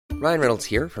Ryan Reynolds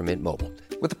here from Mint Mobile.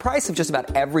 With the price of just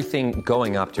about everything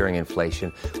going up during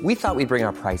inflation, we thought we'd bring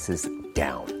our prices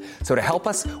down. So to help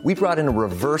us, we brought in a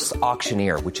reverse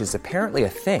auctioneer, which is apparently a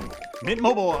thing. Mint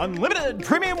Mobile Unlimited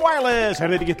Premium Wireless. How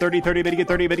to get 30, 30, bit to get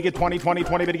 30, bit to get 20, 20,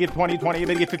 20, bit to get 20, 20,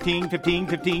 bit to get 15, 15,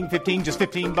 15, 15, just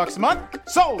 $15 a month?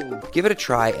 Sold! Give it a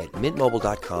try at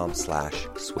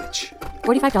mintmobile.com/switch.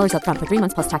 $45 up front for 3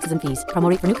 months plus taxes and fees. Promo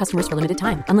rate for new customers for limited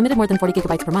time. Unlimited more than 40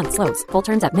 gigabytes per month. Slows full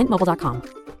terms at mintmobile.com.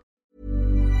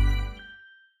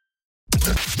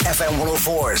 FM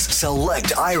 104's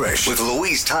Select Irish with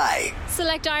Louise Ty.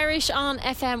 Select Irish on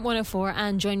FM 104,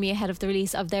 and join me ahead of the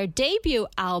release of their debut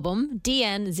album,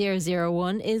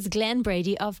 DN001, is Glen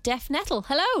Brady of Nettle.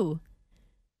 Hello.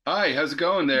 Hi, how's it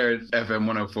going there at FM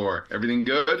 104? Everything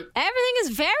good? Everything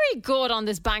is very good on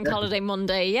this bank holiday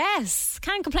Monday, yes.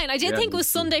 Can't complain. I did think it was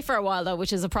Sunday for a while though,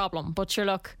 which is a problem, but sure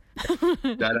look.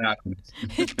 That happens.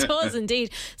 It does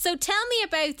indeed. So tell me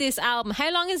about this album.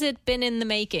 How long has it been in the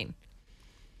making?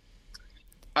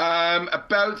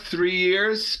 About 3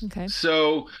 years. Okay.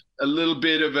 So a little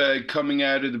bit of a coming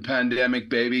out of the pandemic,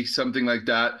 baby, something like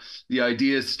that. The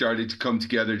ideas started to come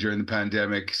together during the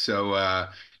pandemic. So,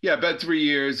 about 3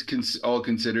 years, all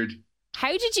considered.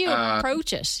 How did you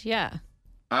approach it? Yeah.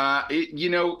 I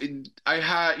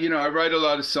write a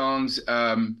lot of songs.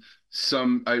 I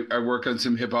work on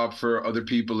some hip hop for other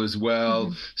people as well.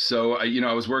 Mm-hmm. So,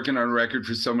 I was working on a record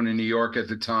for someone in New York at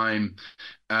the time.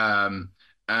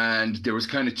 And there was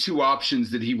kind of two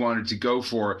options that he wanted to go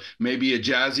for. Maybe a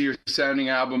jazzier sounding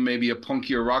album, maybe a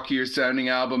punkier, rockier sounding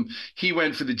album. He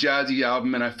went for the jazzy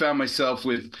album, and I found myself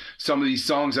with some of these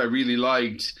songs I really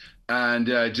liked, and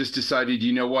just decided,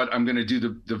 you know what, I'm going to do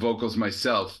the vocals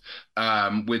myself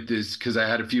with this, because I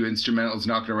had a few instrumentals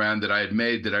knocking around that I had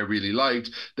made that I really liked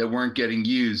that weren't getting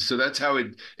used. So that's how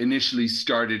it initially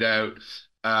started out.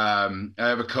 I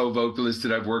have a co-vocalist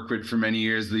that I've worked with for many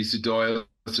years, Lisa Doyle.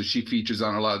 So she features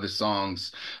on a lot of the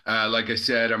songs. Like I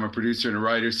said, I'm a producer and a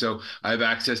writer, so I have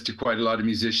access to quite a lot of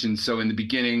musicians. So in the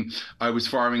beginning, I was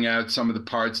farming out some of the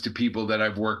parts to people that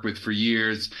I've worked with for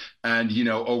years. And,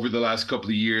 over the last couple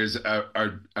of years,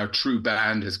 our true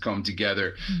band has come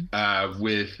together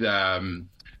with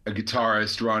a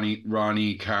guitarist,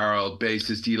 Ronnie Carroll,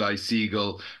 bassist Eli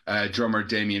Siegel, drummer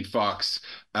Damien Fox.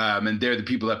 And they're the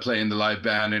people that play in the live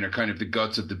band and are kind of the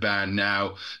guts of the band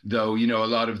now. Though, a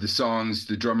lot of the songs,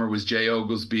 the drummer was Jay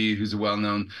Oglesby, who's a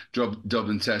well-known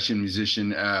Dublin session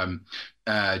musician.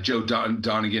 Joe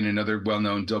Donegan, another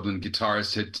well-known Dublin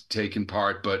guitarist, had taken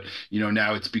part. But,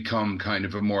 now it's become kind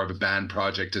of more of a band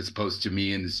project as opposed to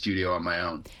me in the studio on my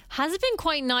own. Has it been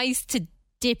quite nice to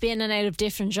dip in and out of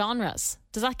different genres?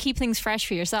 Does that keep things fresh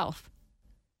for yourself?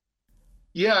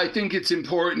 Yeah, I think it's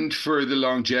important for the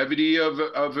longevity of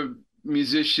a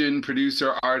musician,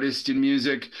 producer, artist in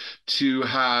music to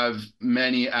have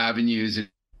many avenues and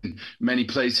many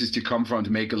places to come from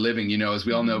to make a living. As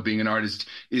we all know, being an artist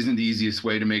isn't the easiest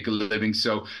way to make a living.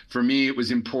 So for me, it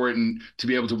was important to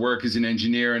be able to work as an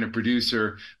engineer and a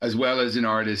producer as well as an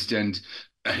artist. And,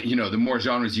 the more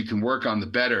genres you can work on, the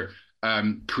better.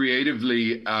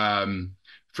 Creatively,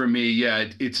 for me,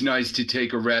 it's nice to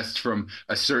take a rest from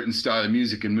a certain style of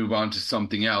music and move on to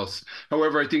something else.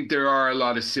 However, I think there are a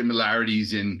lot of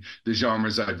similarities in the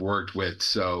genres I've worked with.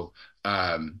 So,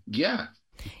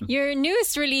 Your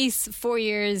newest release, 4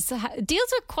 years,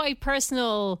 deals with quite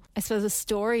personal, I suppose, a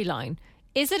storyline.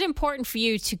 Is it important for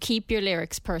you to keep your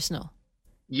lyrics personal?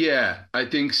 Yeah, I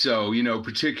think so.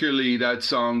 Particularly that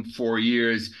song, 4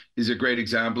 years, is a great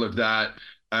example of that.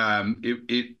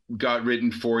 It got written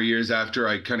 4 years after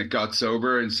I kind of got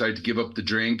sober and decided to give up the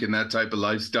drink and that type of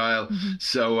lifestyle. Mm-hmm.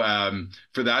 So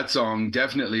for that song,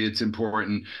 definitely it's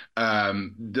important.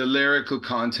 The lyrical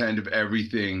content of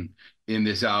everything in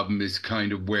this album is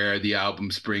kind of where the album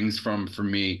springs from for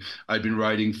me. I've been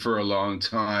writing for a long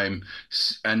time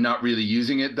and not really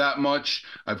using it that much.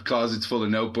 I've closets full of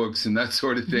notebooks and that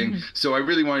sort of thing. Mm-hmm. So I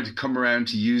really wanted to come around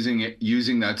to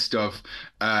using that stuff.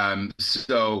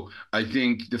 So I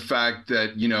think the fact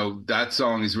that, that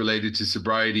song is related to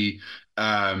sobriety,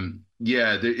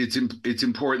 it's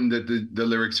important that the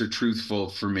lyrics are truthful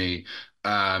for me.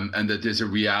 And that there's a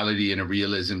reality and a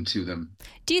realism to them.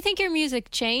 Do you think your music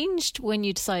changed when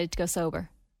you decided to go sober?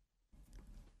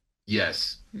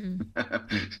 Yes,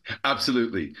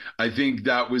 absolutely. I think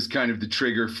that was kind of the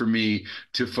trigger for me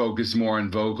to focus more on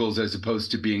vocals as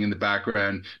opposed to being in the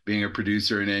background, being a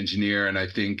producer and engineer. And I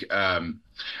think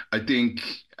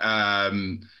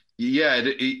Yeah,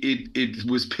 it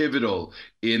was pivotal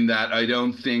in that I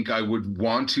don't think I would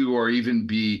want to or even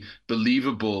be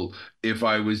believable if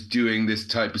I was doing this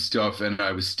type of stuff and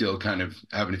I was still kind of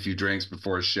having a few drinks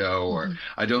before a show, or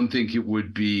I don't think it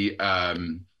would be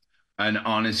an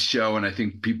honest show, and I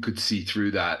think people could see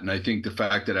through that. And I think the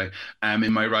fact that I am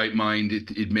in my right mind,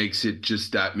 it makes it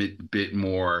just that bit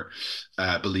more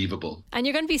believable. And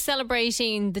you're going to be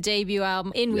celebrating the debut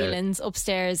album in Whelan's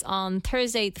upstairs on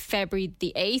Thursday, February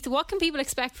the 8th. What can people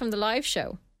expect from the live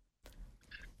show?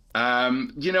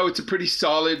 It's a pretty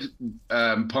solid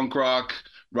punk rock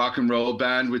and roll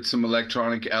band with some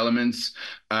electronic elements.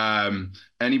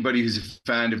 Anybody who's a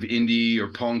fan of indie or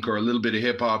punk or a little bit of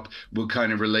hip hop will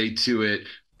kind of relate to it.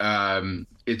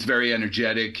 It's very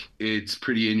energetic. It's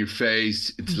pretty in your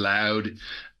face. It's loud.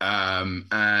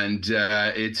 And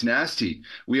it's nasty.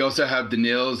 We also have the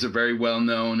Nils, a very well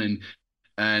known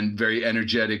and very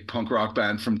energetic punk rock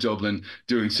band from Dublin,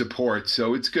 doing support.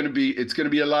 So it's gonna be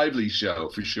a lively show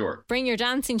for sure. Bring your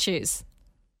dancing shoes.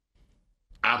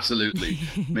 Absolutely.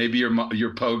 Maybe your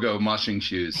pogo moshing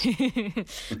shoes.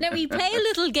 Now we play a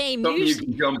little game. You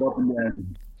can jump up and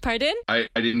down. Pardon? I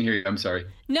didn't hear you. I'm sorry.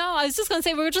 No, I was just going to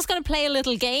say we're just going to play a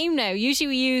little game now. Usually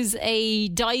we use a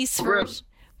dice for it,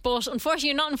 but unfortunately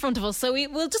you're not in front of us, so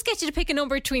we'll just get you to pick a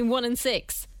number between 1 and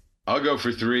 6. I'll go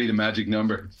for 3, the magic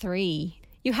number. 3.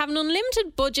 You have an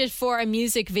unlimited budget for a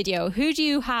music video. Who do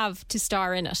you have to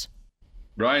star in it?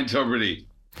 Ryan Tuberty.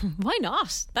 Why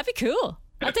not? That'd be cool.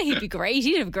 I think he'd be great.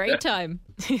 He'd have a great time.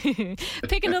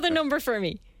 Pick another number for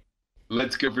me.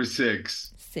 Let's go for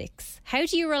 6. 6. How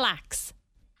do you relax?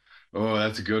 Oh,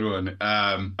 that's a good one.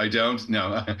 I don't.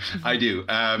 No, I do.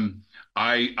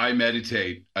 I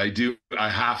meditate. I do. I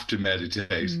have to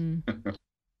meditate.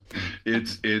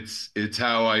 It's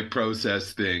how I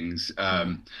process things.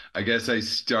 I guess I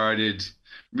started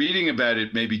reading about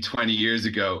it maybe 20 years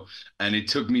ago, and it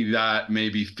took me that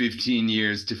maybe 15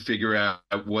 years to figure out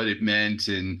what it meant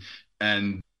and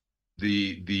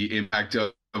the impact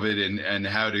of it and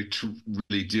how to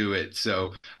really do it.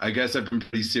 So I guess I've been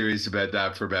pretty serious about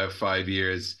that for about 5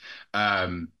 years.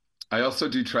 I also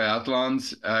do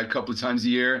triathlons a couple of times a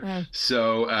year. Wow.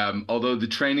 So although the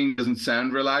training doesn't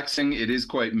sound relaxing, it is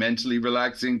quite mentally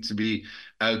relaxing to be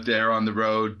out there on the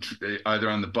road, either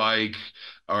on the bike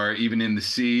or even in the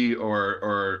sea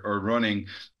or running.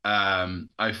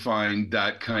 I find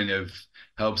that kind of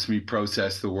helps me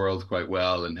process the world quite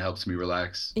well and helps me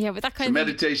relax. Yeah, but that kind of of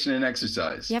meditation and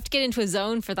exercise. You have to get into a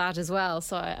zone for that as well.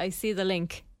 So I see the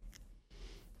link.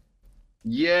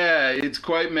 Yeah, it's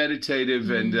quite meditative,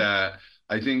 and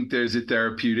I think there's a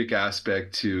therapeutic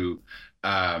aspect to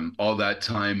all that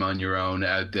time on your own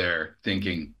out there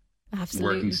thinking,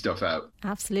 absolutely, working stuff out.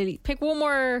 Absolutely. Pick one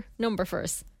more number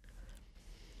first.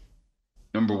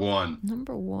 Number 1.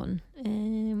 Number 1.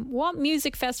 What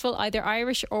music festival, either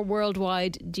Irish or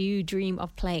worldwide, do you dream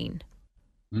of playing?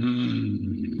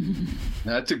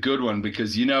 That's a good one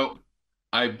because,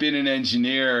 I've been an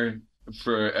engineer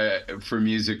for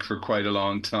music for quite a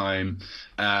long time,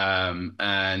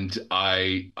 and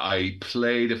I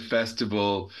played a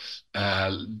festival,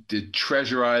 the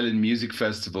Treasure Island Music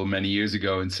Festival, many years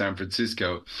ago in San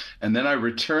Francisco, and then I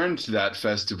returned to that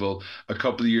festival a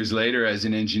couple of years later as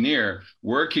an engineer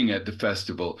working at the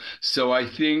festival. So I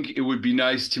think it would be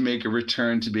nice to make a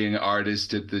return to being an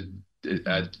artist at the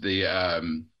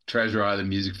Treasure Island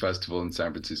Music Festival in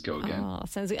San Francisco again. Oh,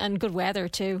 sounds and good weather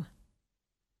too.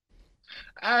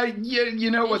 Yeah, you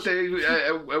know what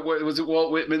what was it?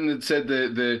 Walt Whitman that said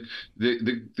the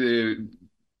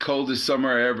coldest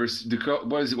summer I ever.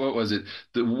 What was it?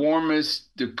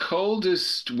 The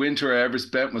coldest winter I ever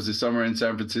spent was the summer in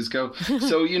San Francisco.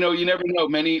 So you never know.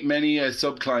 Many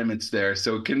subclimates there.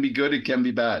 So it can be good. It can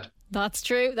be bad. That's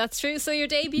true. So your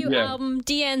debut album,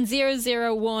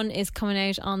 DN001, is coming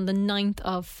out on the 9th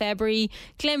of February.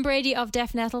 Glen Brady of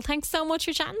Nettle, thanks so much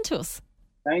for chatting to us.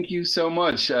 Thank you so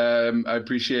much. I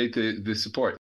appreciate the support.